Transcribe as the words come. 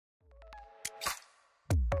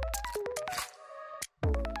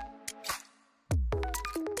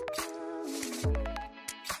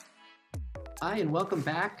Hi, and welcome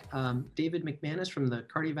back. David McManus from the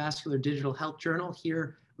Cardiovascular Digital Health Journal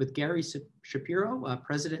here with Gary Shapiro,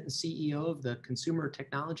 President and CEO of the Consumer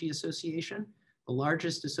Technology Association, the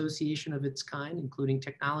largest association of its kind, including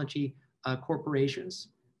technology corporations,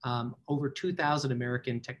 over 2,000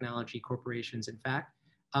 American technology corporations, in fact,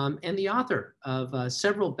 and the author of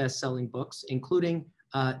several best-selling books, including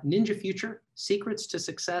Ninja Future, Secrets to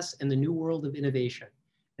Success in the New World of Innovation.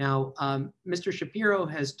 Now, Mr. Shapiro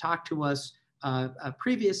has talked to us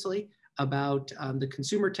previously about the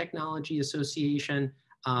Consumer Technology Association,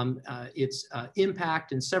 its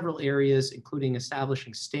impact in several areas, including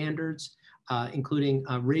establishing standards, including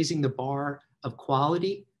raising the bar of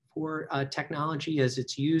quality for technology as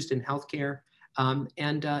it's used in healthcare.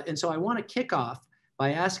 And so I want to kick off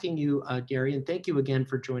by asking you, Gary, and thank you again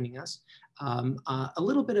for joining us, a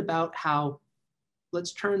little bit about how,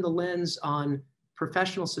 let's turn the lens on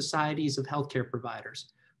professional societies of healthcare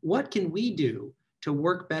providers. What can we do to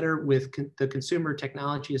work better with the Consumer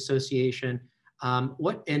Technology Association,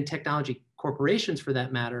 and technology corporations for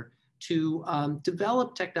that matter, to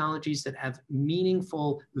develop technologies that have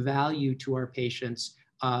meaningful value to our patients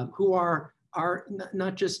who are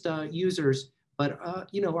not just users, but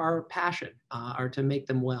our passion are to make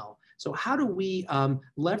them well. So how do we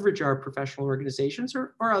leverage our professional organizations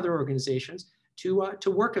or other organizations to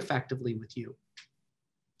work effectively with you?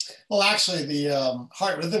 Well, actually, the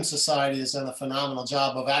Heart Rhythm Society has done a phenomenal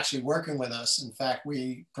job of actually working with us. In fact,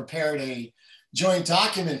 we prepared a joint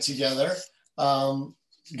document together,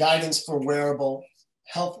 Guidance for Wearable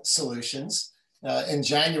Health Solutions, in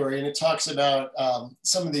January, and it talks about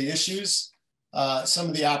some of the issues, some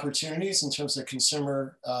of the opportunities in terms of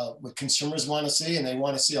what consumers want to see, and they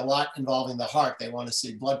want to see a lot involving the heart. They want to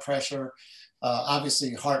see blood pressure.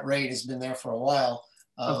 Obviously, heart rate has been there for a while.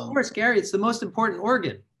 Of course, Gary, it's the most important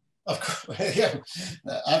organ. Of course, yeah,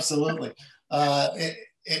 absolutely.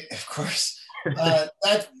 Of course.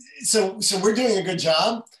 So we're doing a good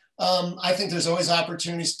job. I think there's always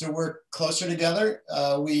opportunities to work closer together.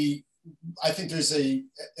 I think there's a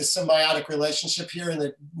symbiotic relationship here in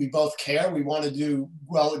that we both care. We want to do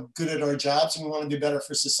good at our jobs, and we want to do better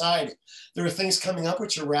for society. There are things coming up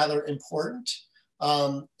which are rather important.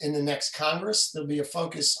 In the next Congress, there'll be a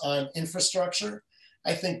focus on infrastructure.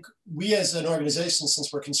 I think we as an organization,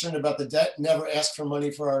 since we're concerned about the debt, never ask for money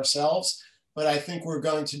for ourselves, but I think we're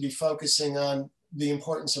going to be focusing on the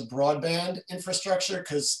importance of broadband infrastructure,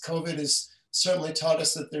 because COVID has certainly taught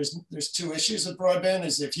us that there's two issues with broadband.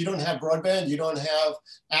 Is if you don't have broadband, you don't have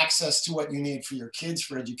access to what you need for your kids,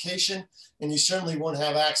 for education, and you certainly won't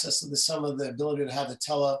have access to some of the ability to have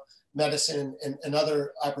the telemedicine and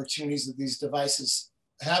other opportunities that these devices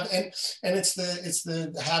have, and it's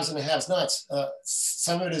the haves and the have-nots.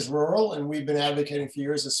 Some of it is rural, and we've been advocating for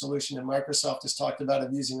years a solution that Microsoft has talked about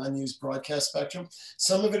of using unused broadcast spectrum.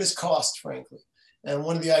 Some of it is cost, frankly. And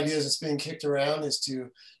one of the ideas that's being kicked around is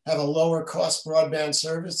to have a lower cost broadband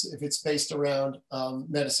service if it's based around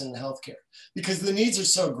medicine and healthcare, because the needs are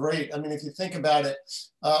so great. I mean, if you think about it,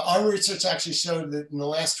 our research actually showed that in the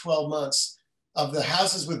last 12 months of the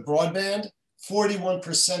houses with broadband,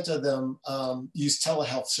 41% of them use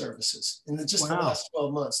telehealth services in just the last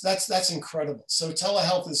 12 months. That's incredible. So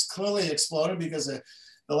telehealth has clearly exploded because of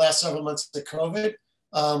the last several months of COVID.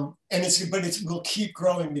 But it will keep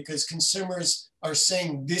growing because consumers are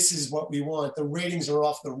saying this is what we want. The ratings are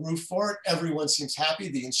off the roof for it. Everyone seems happy.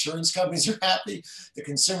 The insurance companies are happy. The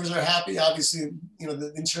consumers are happy. Obviously,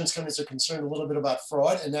 the insurance companies are concerned a little bit about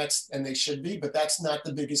fraud, and they should be, but that's not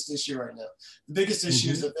the biggest issue right now. The biggest issue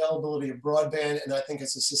is availability of broadband, and I think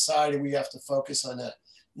as a society we have to focus on that.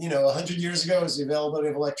 100 years ago it was the availability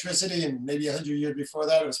of electricity, and maybe 100 years before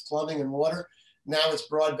that it was plumbing and water. Now it's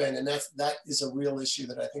broadband, and that is a real issue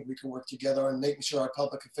that I think we can work together on, making sure our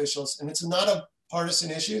public officials, and it's not a partisan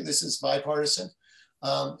issue, this is bipartisan,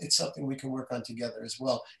 it's something we can work on together as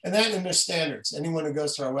well. And then in their standards, anyone who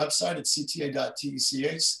goes to our website at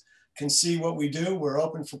cta.tech can see what we do. We're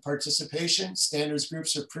open for participation. Standards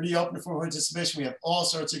groups are pretty open for participation. We have all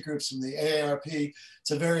sorts of groups, from the AARP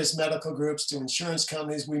to various medical groups to insurance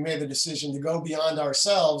companies. We made the decision to go beyond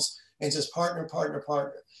ourselves and just partner.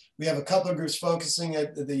 We have a couple of groups focusing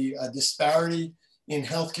at the disparity in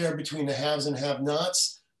healthcare between the haves and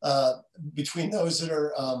have-nots, between those that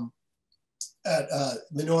are at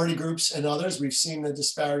minority groups and others. We've seen the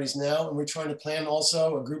disparities now, and we're trying to plan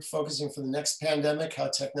also a group focusing for the next pandemic, how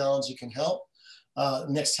technology can help,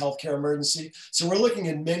 next healthcare emergency. So we're looking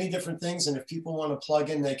at many different things, and if people want to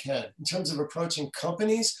plug in, they can. In terms of approaching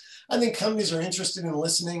companies, I think companies are interested in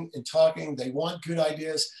listening and talking. They want good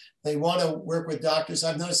ideas. They want to work with doctors.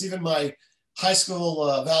 I've noticed even my high school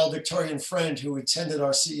valedictorian friend who attended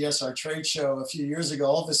our CES, our trade show a few years ago.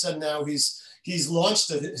 All of a sudden now he's launched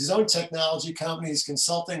his own technology company. He's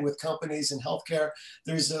consulting with companies in healthcare.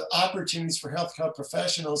 There's opportunities for healthcare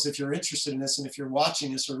professionals if you're interested in this, and if you're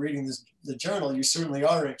watching this or reading the journal, you certainly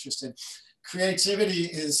are interested. Creativity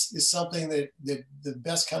is something that the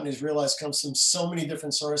best companies realize comes from so many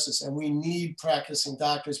different sources, and we need practicing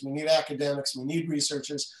doctors, we need academics, we need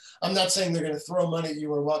researchers. I'm not saying they're going to throw money at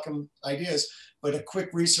you or welcome ideas, but a quick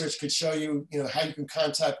research could show you, how you can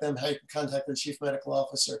contact them, how you can contact their chief medical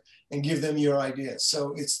officer, and give them your ideas.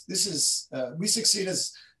 So we succeed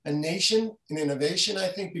as a nation in innovation, I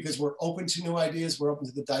think, because we're open to new ideas, we're open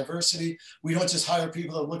to the diversity. We don't just hire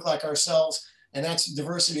people that look like ourselves. And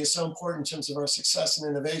diversity is so important in terms of our success and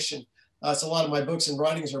innovation. So a lot of my books and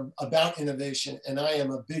writings are about innovation, and I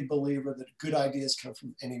am a big believer that good ideas come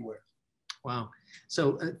from anywhere. Wow.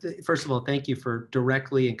 So first of all, thank you for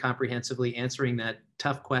directly and comprehensively answering that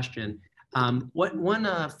tough question.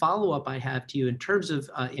 One follow-up I have to you in terms of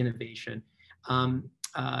innovation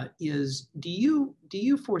is, do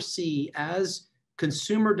you foresee, as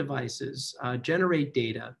consumer devices generate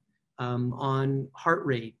data on heart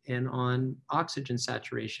rate and on oxygen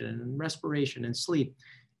saturation and respiration and sleep,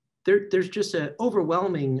 there's just an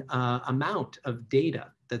overwhelming amount of data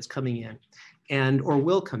that's coming in or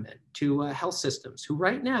will come in to health systems who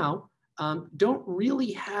right now don't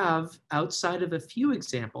really have, outside of a few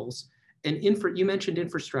examples, you mentioned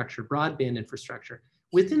infrastructure, broadband infrastructure.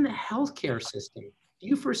 Within the healthcare system, do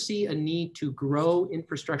you foresee a need to grow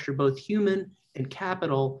infrastructure, both human and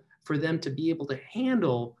capital, for them to be able to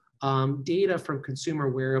handle data from consumer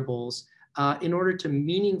wearables in order to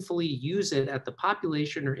meaningfully use it at the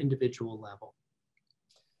population or individual level?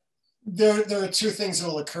 There are two things that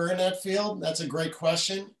will occur in that field. That's a great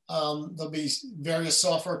question. There'll be various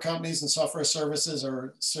software companies and software services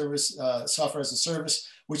or software as a service,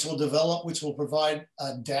 which will provide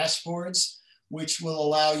dashboards, which will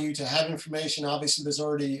allow you to have information. Obviously, there's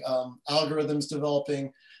already algorithms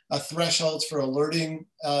developing thresholds for alerting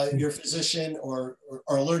your physician or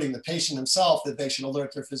alerting the patient himself that they should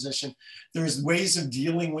alert their physician. There's ways of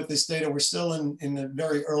dealing with this data. We're still in the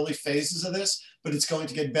very early phases of this, but it's going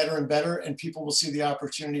to get better and better, and people will see the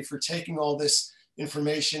opportunity for taking all this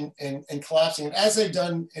information and collapsing it, as they've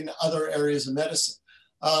done in other areas of medicine.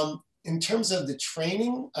 In terms of the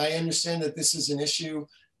training, I understand that this is an issue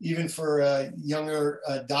even for younger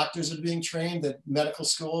doctors that are being trained, that medical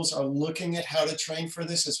schools are looking at how to train for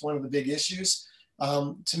this. It's one of the big issues.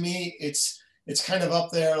 To me, it's kind of up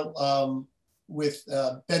there with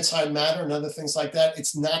bedside manner and other things like that.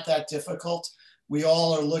 It's not that difficult. We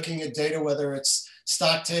all are looking at data, whether it's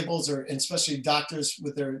stock tables and especially doctors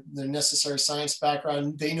with their necessary science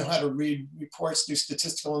background. They know how to read reports, do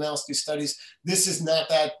statistical analysis, do studies. This is not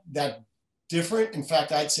that different. In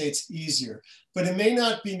fact, I'd say it's easier, but it may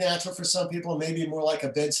not be natural for some people. Maybe more like a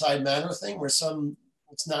bedside manner thing, where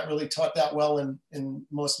it's not really taught that well in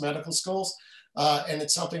most medical schools. And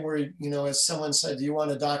it's something where, as someone said, do you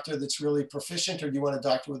want a doctor that's really proficient, or do you want a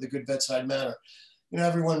doctor with a good bedside manner?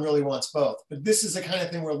 Everyone really wants both. But this is the kind of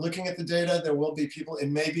thing we're looking at the data. There will be people, it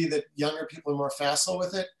may be that younger people are more facile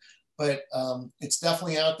with it, but it's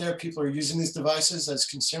definitely out there. People are using these devices as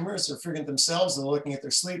consumers. They're figuring it themselves. They're looking at their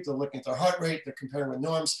sleep. They're looking at their heart rate. They're comparing with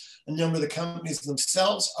norms. A number of the companies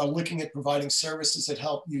themselves are looking at providing services that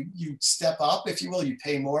help you step up, if you will. You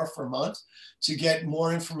pay more for a month to get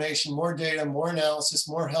more information, more data, more analysis,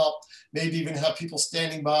 more help, maybe even have people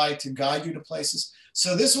standing by to guide you to places.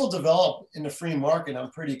 So this will develop in the free market,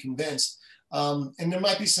 I'm pretty convinced. And there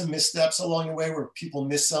might be some missteps along the way where people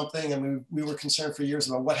miss something. And we were concerned for years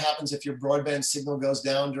about what happens if your broadband signal goes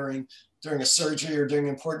down during a surgery or during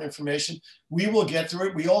important information. We will get through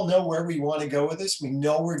it. We all know where we want to go with this. We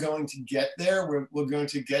know we're going to get there. We're going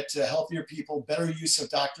to get to healthier people, better use of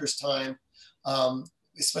doctors' time,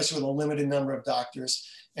 especially with a limited number of doctors,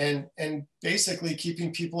 and basically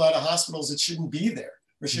keeping people out of hospitals that shouldn't be there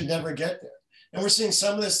or should never get there. And we're seeing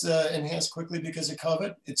some of this enhanced quickly because of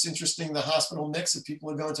COVID. It's interesting, the hospital mix of people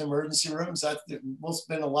who go into emergency rooms. We'll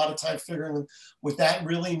spend a lot of time figuring what that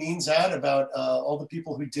really means out about all the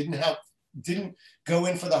people who didn't go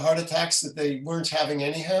in for the heart attacks that they weren't having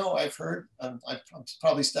anyhow. I've heard. I'm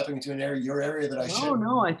probably stepping into your area that I should.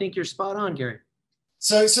 No, I think you're spot on, Gary.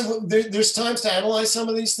 So there's times to analyze some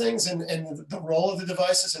of these things and the role of the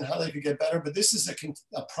devices and how they could get better. But this is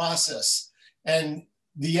a process, and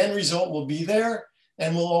the end result will be there,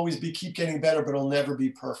 and we'll always keep getting better, but it'll never be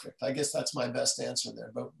perfect. I guess that's my best answer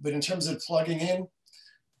there. But in terms of plugging in,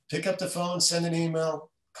 pick up the phone, send an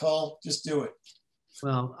email, call, just do it.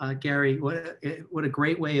 Well, Gary, what a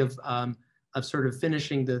great way of sort of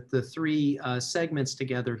finishing the three segments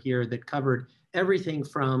together here that covered everything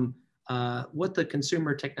from what the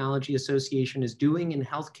Consumer Technology Association is doing in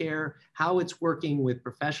healthcare, how it's working with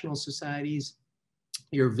professional societies,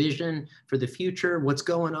 your vision for the future, what's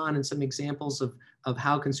going on, and some examples of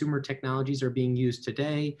how consumer technologies are being used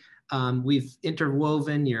today. We've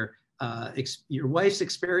interwoven your wife's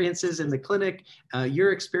experiences in the clinic,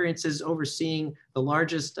 your experiences overseeing the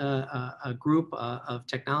largest group of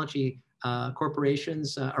technology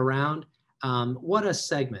corporations around. What a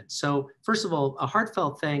segment. So first of all, a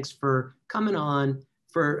heartfelt thanks for coming on.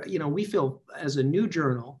 We feel as a new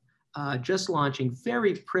journal, just launching,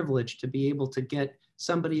 very privileged to be able to get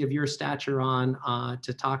somebody of your stature on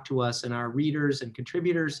to talk to us and our readers and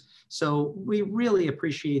contributors. So we really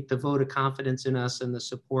appreciate the vote of confidence in us and the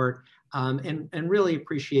support, and really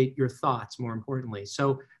appreciate your thoughts, more importantly.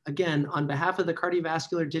 So again, on behalf of the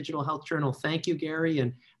Cardiovascular Digital Health Journal, thank you, Gary,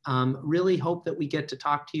 and really hope that we get to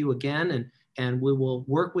talk to you again, and we will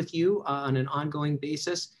work with you on an ongoing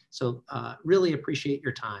basis. So really appreciate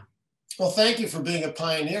your time. Well, thank you for being a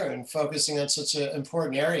pioneer and focusing on such an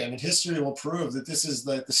important area. I mean, history will prove that this is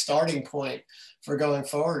the starting point for going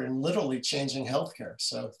forward and literally changing healthcare.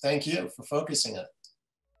 So thank you for focusing on it.